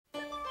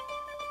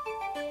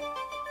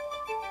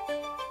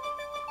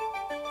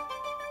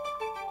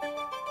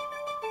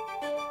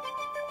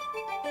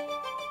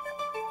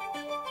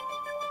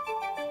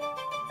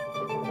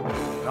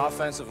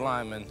offensive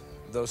lineman,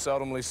 though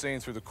seldomly seen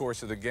through the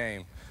course of the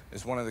game,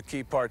 is one of the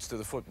key parts to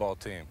the football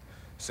team,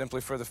 simply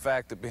for the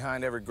fact that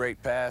behind every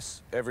great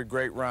pass, every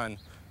great run,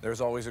 there's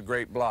always a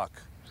great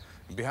block.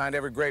 And behind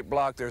every great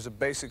block, there's a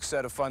basic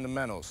set of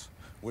fundamentals,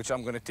 which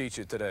I'm going to teach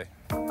you today.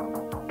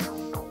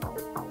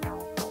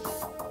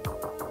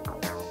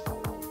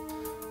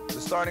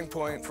 The starting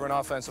point for an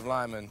offensive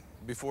lineman,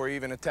 before he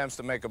even attempts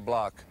to make a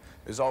block,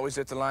 is always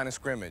at the line of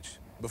scrimmage,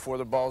 before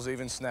the ball's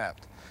even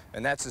snapped,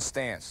 and that's his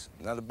stance.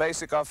 Now, the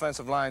basic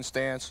offensive line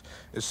stance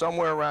is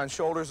somewhere around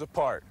shoulders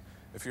apart.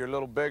 If you're a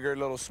little bigger, a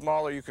little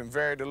smaller, you can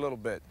vary it a little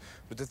bit.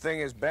 But the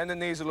thing is, bend the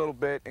knees a little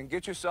bit and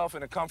get yourself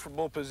in a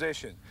comfortable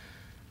position.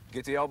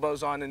 Get the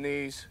elbows on the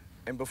knees,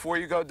 and before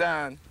you go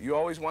down, you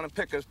always want to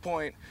pick a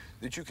point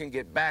that you can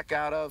get back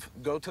out of,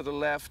 go to the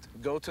left,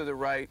 go to the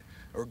right,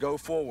 or go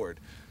forward.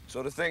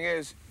 So the thing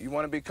is, you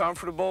want to be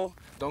comfortable,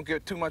 don't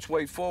get too much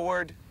weight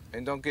forward,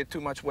 and don't get too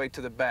much weight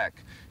to the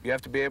back. You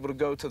have to be able to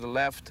go to the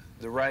left,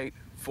 the right,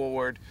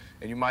 forward,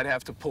 and you might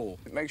have to pull.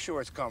 Make sure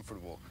it's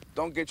comfortable.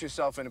 Don't get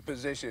yourself in a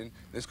position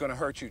that's going to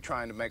hurt you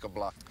trying to make a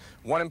block.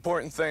 One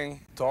important thing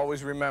to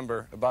always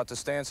remember about the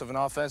stance of an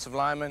offensive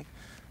lineman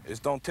is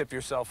don't tip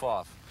yourself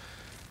off.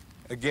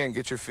 Again,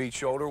 get your feet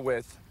shoulder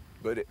width,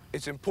 but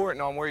it's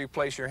important on where you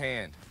place your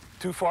hand.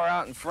 Too far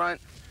out in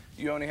front,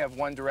 you only have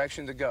one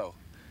direction to go,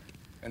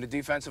 and the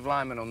defensive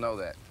lineman will know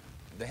that.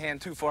 The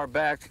hand too far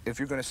back, if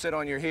you're going to sit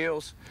on your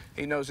heels,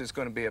 he knows it's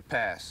going to be a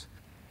pass.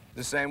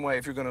 The same way,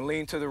 if you're going to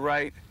lean to the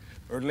right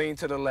or lean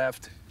to the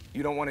left,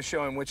 you don't want to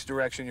show him which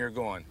direction you're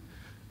going.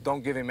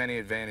 Don't give him any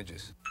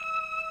advantages.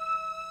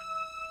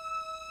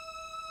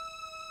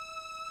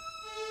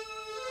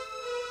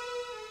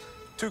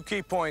 Two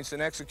key points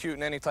in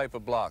executing any type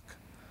of block,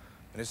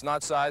 and it's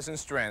not size and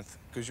strength,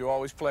 because you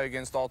always play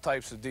against all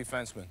types of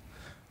defensemen.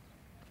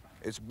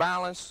 It's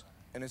balance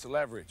and it's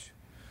leverage.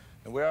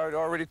 And we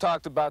already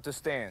talked about the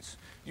stance.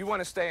 You want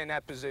to stay in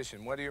that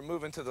position, whether you're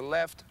moving to the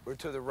left or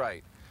to the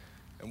right.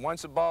 And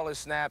once the ball is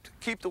snapped,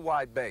 keep the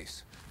wide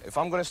base. If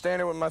I'm going to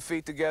stand there with my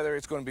feet together,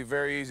 it's going to be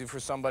very easy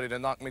for somebody to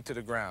knock me to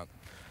the ground.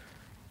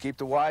 Keep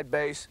the wide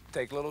base,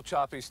 take little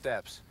choppy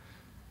steps.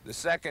 The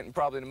second and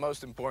probably the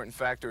most important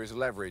factor is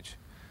leverage.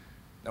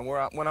 Now,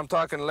 when I'm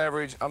talking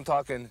leverage, I'm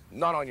talking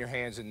not on your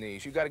hands and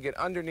knees. You got to get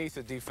underneath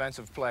the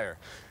defensive player.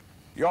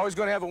 You're always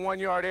going to have a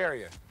 1-yard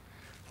area.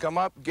 Come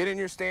up, get in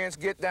your stance,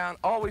 get down.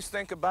 Always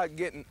think about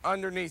getting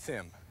underneath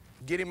him.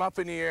 Get him up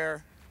in the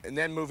air, and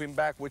then move him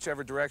back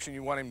whichever direction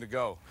you want him to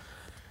go.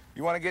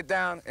 You want to get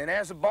down, and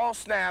as the ball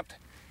snapped,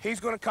 he's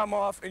going to come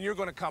off, and you're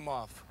going to come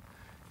off.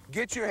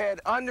 Get your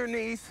head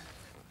underneath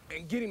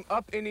and get him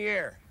up in the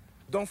air.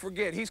 Don't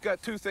forget, he's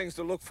got two things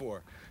to look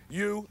for,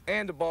 you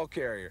and the ball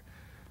carrier.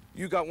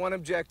 You got one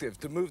objective,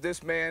 to move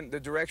this man the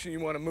direction you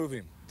want to move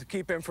him, to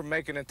keep him from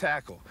making a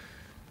tackle.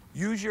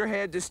 Use your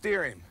head to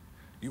steer him.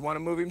 You want to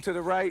move him to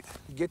the right,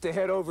 get the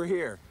head over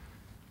here.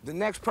 The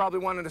neck's probably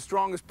one of the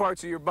strongest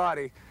parts of your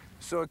body,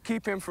 so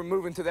keep him from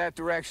moving to that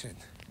direction.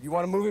 You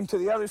want to move him to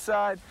the other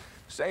side,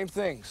 same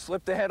thing.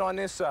 Slip the head on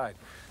this side.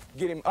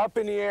 Get him up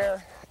in the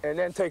air, and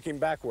then take him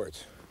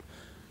backwards.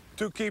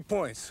 Two key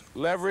points,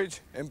 leverage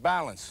and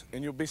balance,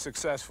 and you'll be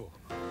successful.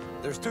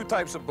 There's two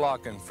types of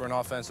blocking for an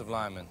offensive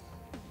lineman.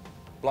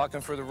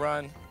 Blocking for the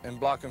run and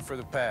blocking for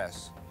the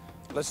pass.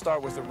 Let's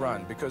start with the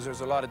run, because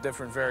there's a lot of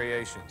different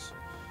variations.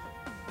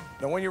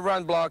 Now, when you're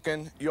run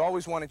blocking, you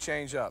always want to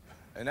change up,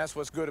 and that's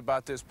what's good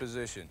about this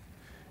position.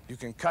 You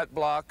can cut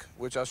block,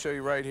 which I'll show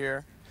you right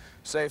here.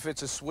 Say if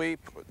it's a sweep,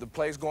 the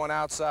play's going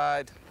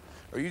outside,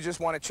 or you just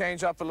want to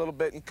change up a little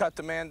bit and cut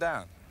the man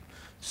down.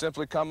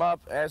 Simply come up.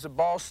 As the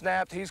ball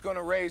snapped, he's going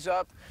to raise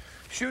up.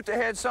 Shoot the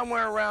head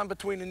somewhere around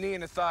between the knee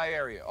and the thigh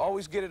area.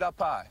 Always get it up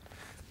high.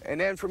 And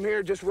then from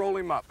here, just roll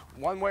him up,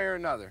 one way or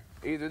another.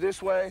 Either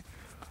this way,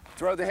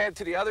 throw the head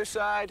to the other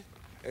side,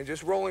 and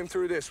just roll him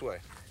through this way.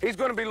 He's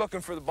going to be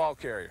looking for the ball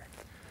carrier.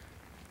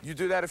 You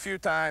do that a few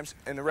times,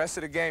 and the rest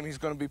of the game he's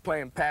going to be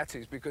playing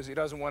patsies because he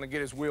doesn't want to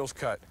get his wheels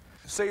cut.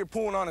 Say you're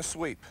pulling on a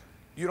sweep.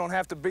 You don't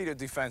have to beat a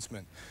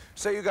defenseman.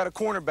 Say you got a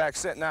cornerback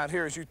sitting out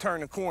here as you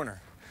turn the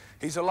corner.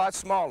 He's a lot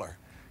smaller.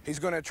 He's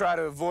going to try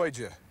to avoid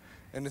you.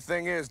 And the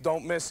thing is,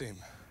 don't miss him.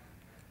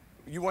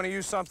 You want to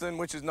use something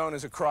which is known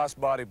as a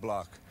cross-body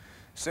block.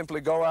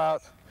 Simply go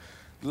out,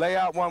 lay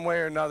out one way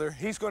or another.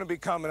 He's going to be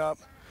coming up.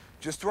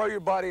 Just throw your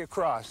body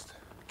across.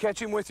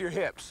 Catch him with your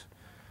hips.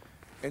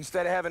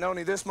 Instead of having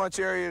only this much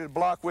area to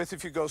block with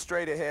if you go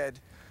straight ahead,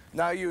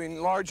 now you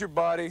enlarge your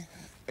body,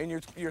 and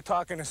you're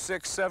talking a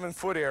 6-7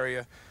 foot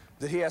area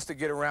that he has to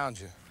get around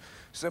you.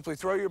 Simply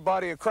throw your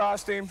body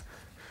across him,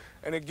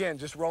 and again,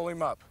 just roll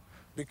him up.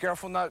 Be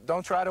careful,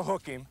 don't try to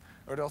hook him,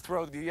 or they'll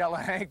throw the yellow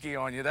hanky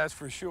on you, that's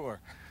for sure.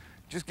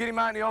 Just get him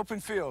out in the open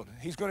field.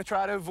 He's going to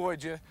try to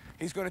avoid you.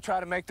 He's going to try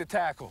to make the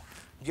tackle.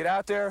 Get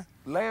out there,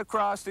 lay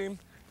across him,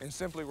 and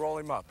simply roll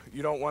him up.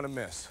 You don't want to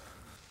miss.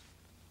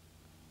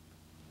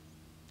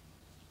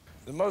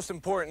 The most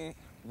important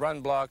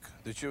run block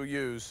that you'll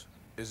use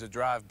is a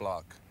drive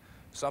block,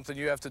 something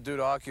you have to do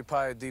to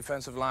occupy a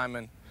defensive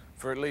lineman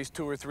for at least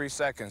 2 or 3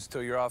 seconds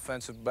till your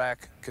offensive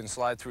back can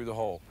slide through the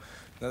hole.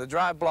 Now the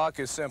drive block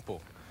is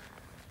simple.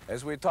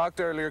 As we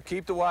talked earlier,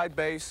 keep the wide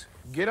base,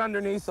 get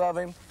underneath of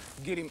him,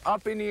 get him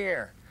up in the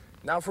air.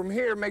 Now from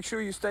here, make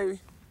sure you stay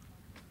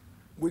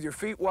with your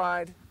feet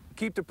wide,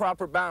 keep the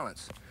proper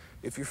balance.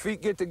 If your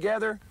feet get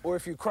together or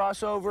if you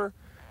cross over,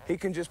 he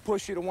can just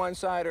push you to one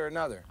side or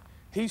another.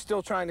 He's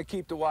still trying to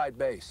keep the wide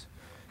base.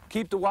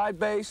 Keep the wide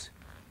base,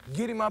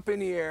 get him up in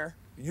the air,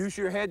 use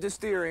your head to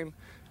steer him,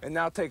 and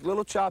now take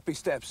little choppy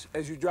steps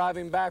as you drive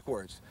him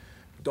backwards.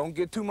 Don't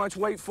get too much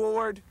weight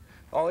forward.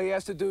 All he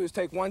has to do is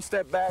take one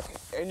step back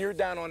and you're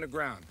down on the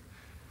ground.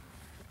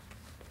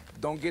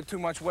 Don't get too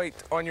much weight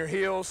on your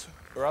heels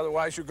or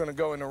otherwise you're going to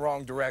go in the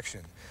wrong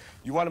direction.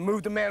 You want to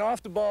move the man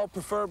off the ball,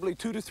 preferably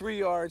 2 to 3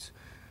 yards.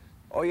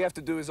 All you have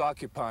to do is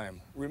occupy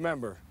him.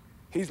 Remember,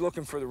 he's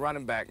looking for the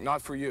running back,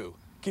 not for you.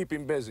 Keep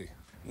him busy.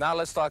 Now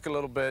let's talk a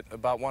little bit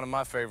about one of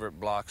my favorite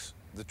blocks,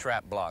 the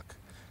trap block.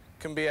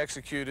 It can be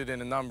executed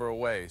in a number of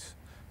ways,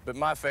 but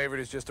my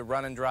favorite is just a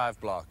run and drive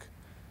block.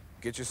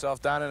 Get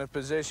yourself down in a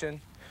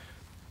position,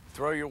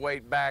 throw your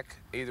weight back,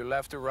 either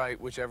left or right,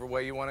 whichever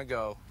way you want to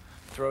go.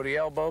 Throw the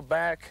elbow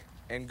back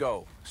and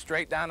go,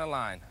 straight down the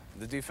line.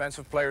 The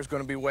defensive player is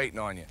going to be waiting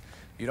on you.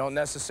 You don't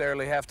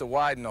necessarily have to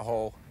widen the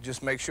hole,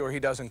 just make sure he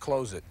doesn't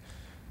close it.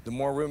 The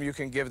more room you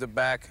can give the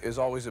back is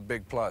always a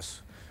big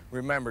plus.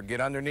 Remember, get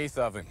underneath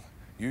of him.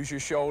 Use your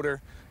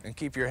shoulder and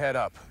keep your head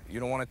up. You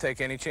don't want to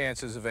take any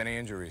chances of any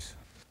injuries.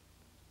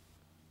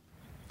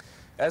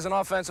 As an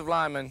offensive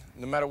lineman,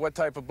 no matter what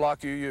type of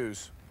block you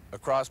use, a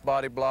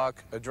crossbody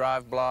block, a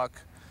drive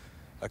block,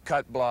 a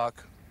cut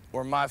block,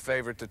 or my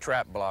favorite, the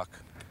trap block,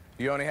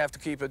 you only have to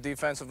keep a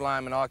defensive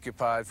lineman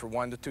occupied for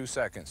 1 to 2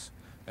 seconds,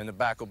 and the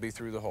back will be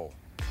through the hole.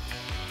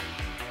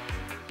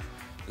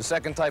 The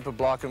second type of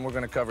blocking we're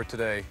going to cover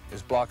today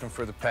is blocking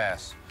for the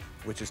pass,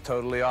 which is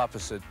totally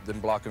opposite than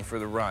blocking for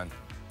the run.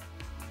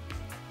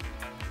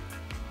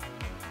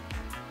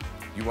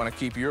 You want to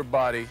keep your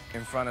body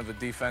in front of a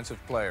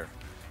defensive player.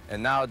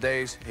 And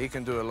nowadays, he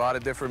can do a lot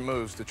of different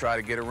moves to try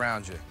to get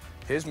around you.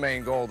 His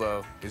main goal,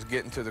 though, is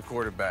getting to the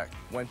quarterback.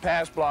 When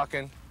pass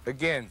blocking,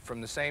 again, from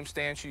the same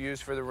stance you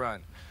use for the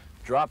run,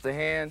 drop the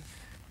hand,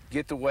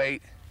 get the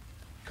weight,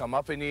 come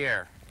up in the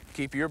air.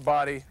 Keep your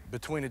body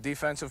between the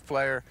defensive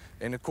player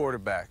and the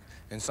quarterback.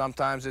 And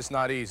sometimes it's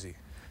not easy.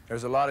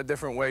 There's a lot of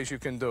different ways you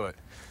can do it.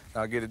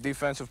 Now get a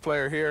defensive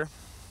player here.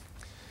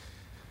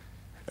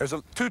 There's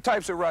two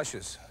types of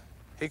rushes.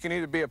 He can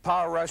either be a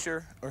power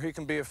rusher or he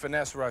can be a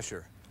finesse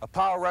rusher. A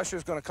power rusher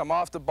is going to come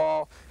off the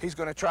ball. He's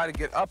going to try to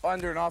get up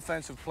under an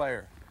offensive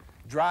player,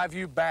 drive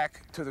you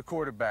back to the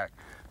quarterback.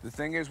 The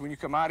thing is, when you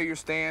come out of your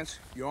stance,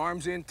 your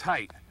arms in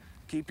tight.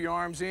 Keep your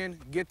arms in,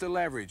 get the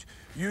leverage.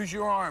 Use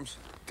your arms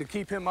to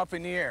keep him up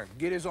in the air.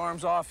 Get his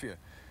arms off you.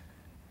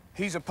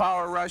 He's a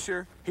power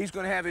rusher. He's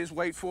going to have his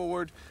weight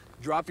forward.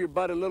 Drop your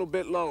butt a little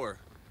bit lower.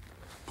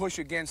 Push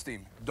against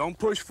him. Don't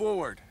push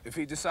forward. If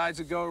he decides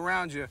to go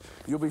around you,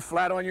 you'll be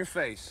flat on your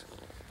face.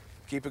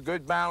 Keep a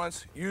good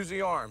balance. Use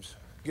the arms.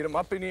 Get him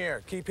up in the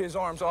air. Keep his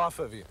arms off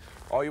of you.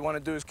 All you want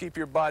to do is keep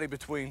your body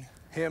between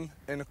him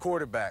and the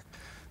quarterback.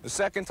 The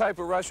second type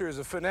of rusher is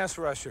a finesse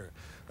rusher,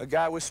 a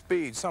guy with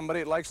speed,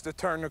 somebody that likes to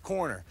turn the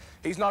corner.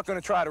 He's not going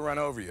to try to run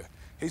over you.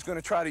 He's going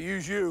to try to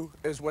use you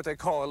as what they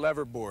call a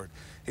lever board.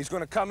 He's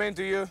going to come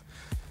into you,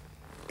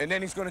 and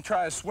then he's going to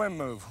try a swim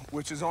move,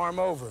 which is arm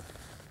over.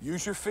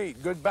 Use your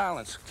feet, good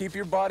balance. Keep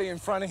your body in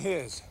front of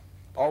his.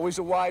 Always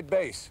a wide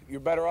base. You're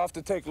better off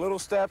to take little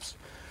steps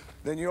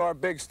than you are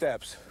big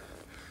steps.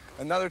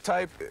 Another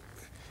type,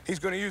 he's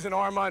going to use an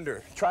arm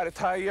under. Try to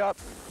tie you up,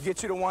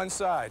 get you to one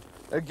side.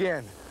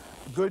 Again,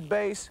 good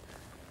base,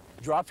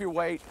 drop your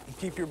weight, and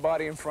keep your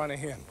body in front of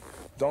him.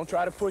 Don't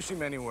try to push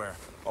him anywhere.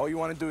 All you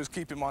want to do is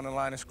keep him on the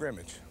line of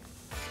scrimmage.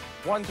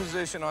 One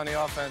position on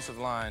the offensive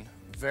line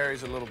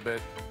varies a little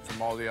bit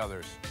from all the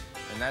others,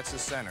 and that's the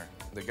center,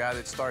 the guy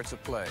that starts a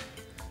play.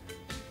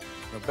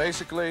 Now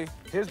basically,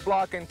 his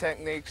blocking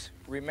techniques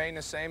remain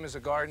the same as a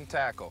guard and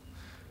tackle,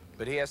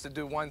 but he has to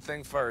do one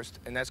thing first,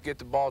 and that's get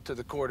the ball to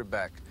the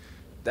quarterback.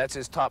 That's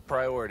his top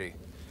priority.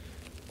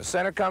 The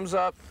center comes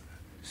up,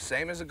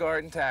 same as a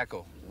guard and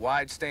tackle,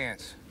 wide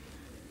stance.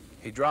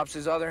 He drops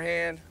his other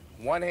hand,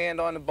 one hand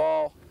on the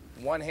ball,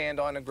 one hand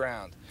on the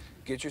ground.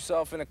 Get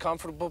yourself in a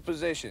comfortable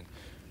position.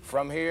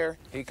 From here,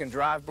 he can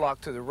drive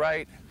block to the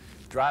right,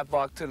 drive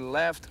block to the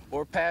left,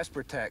 or pass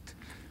protect.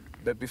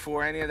 But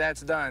before any of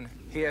that's done,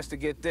 he has to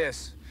get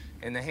this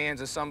in the hands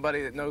of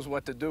somebody that knows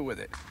what to do with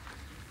it.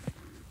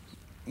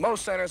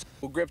 Most centers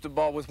will grip the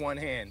ball with one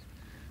hand.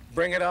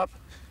 Bring it up,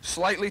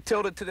 slightly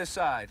tilt it to the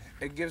side.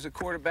 It gives the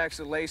quarterback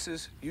the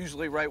laces,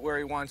 usually right where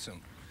he wants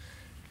them.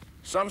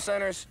 Some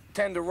centers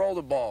tend to roll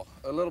the ball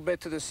a little bit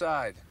to the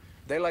side.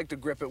 They like to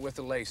grip it with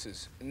the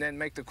laces and then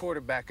make the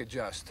quarterback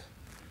adjust.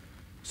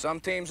 Some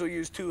teams will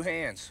use two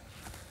hands.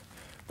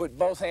 Put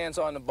both hands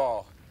on the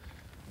ball.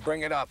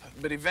 Bring it up.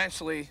 But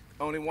eventually,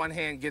 only one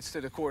hand gets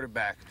to the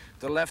quarterback.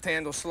 The left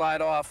hand will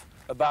slide off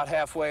about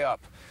halfway up.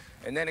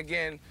 And then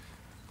again,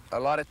 a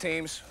lot of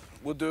teams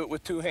will do it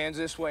with two hands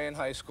this way in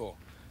high school.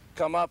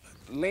 Come up,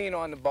 lean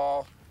on the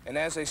ball, and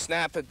as they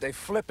snap it, they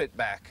flip it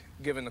back,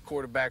 giving the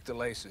quarterback the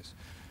laces.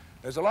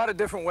 There's a lot of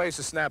different ways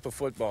to snap a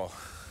football,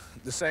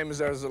 the same as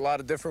there's a lot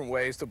of different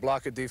ways to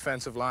block a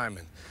defensive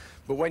lineman.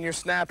 But when you're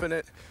snapping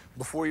it,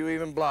 before you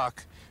even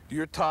block,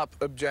 your top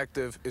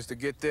objective is to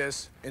get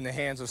this in the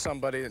hands of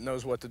somebody that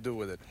knows what to do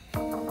with it.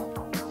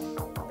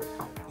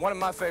 One of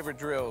my favorite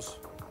drills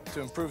to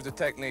improve the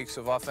techniques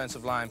of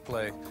offensive line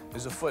play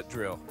is a foot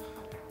drill.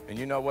 And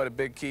you know what a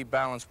big key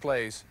balance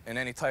plays in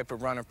any type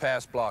of run or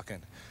pass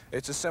blocking.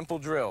 It's a simple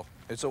drill.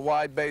 It's a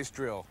wide base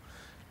drill.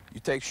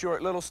 You take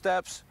short little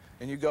steps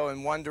and you go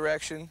in one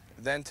direction,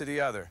 then to the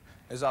other,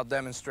 as I'll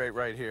demonstrate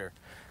right here.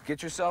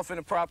 Get yourself in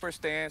a proper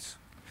stance,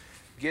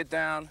 get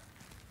down,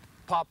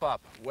 pop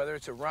up. Whether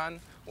it's a run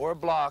or a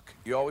block,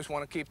 you always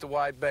want to keep the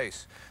wide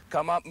base.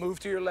 Come up, move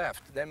to your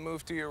left, then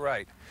move to your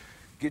right.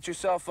 Get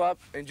yourself up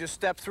and just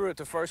step through it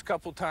the first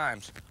couple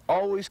times.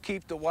 Always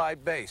keep the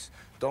wide base.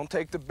 Don't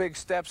take the big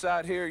steps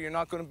out here. You're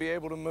not going to be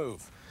able to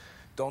move.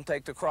 Don't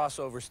take the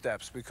crossover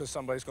steps because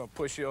somebody's going to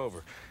push you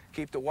over.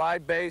 Keep the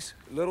wide base,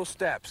 little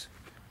steps.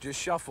 Just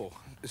shuffle.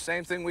 The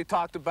same thing we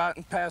talked about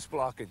in pass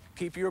blocking.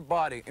 Keep your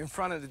body in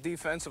front of the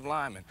defensive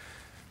lineman.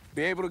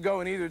 Be able to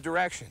go in either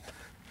direction.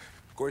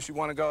 Of course, you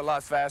want to go a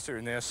lot faster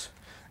than this.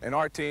 In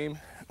our team,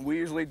 we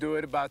usually do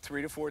it about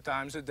 3 to 4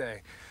 times a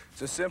day.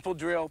 It's a simple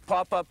drill,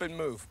 pop up and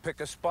move. Pick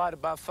a spot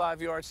about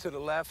 5 yards to the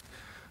left,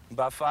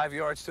 about 5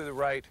 yards to the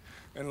right,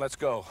 and let's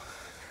go.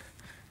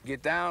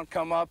 Get down,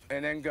 come up,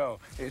 and then go.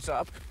 It's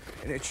up,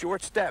 and it's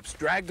short steps.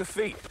 Drag the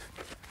feet.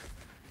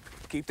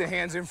 Keep the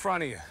hands in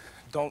front of you.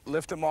 Don't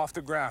lift them off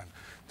the ground.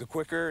 The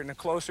quicker and the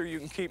closer you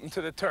can keep them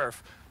to the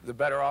turf, the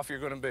better off you're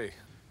going to be.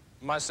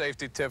 My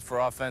safety tip for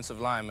offensive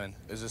linemen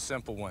is a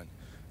simple one.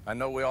 I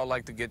know we all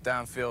like to get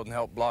downfield and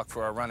help block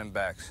for our running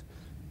backs,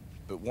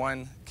 but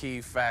one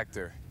key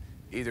factor: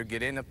 either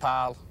get in the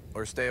pile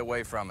or stay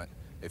away from it.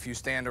 If you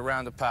stand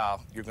around the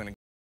pile, you're going to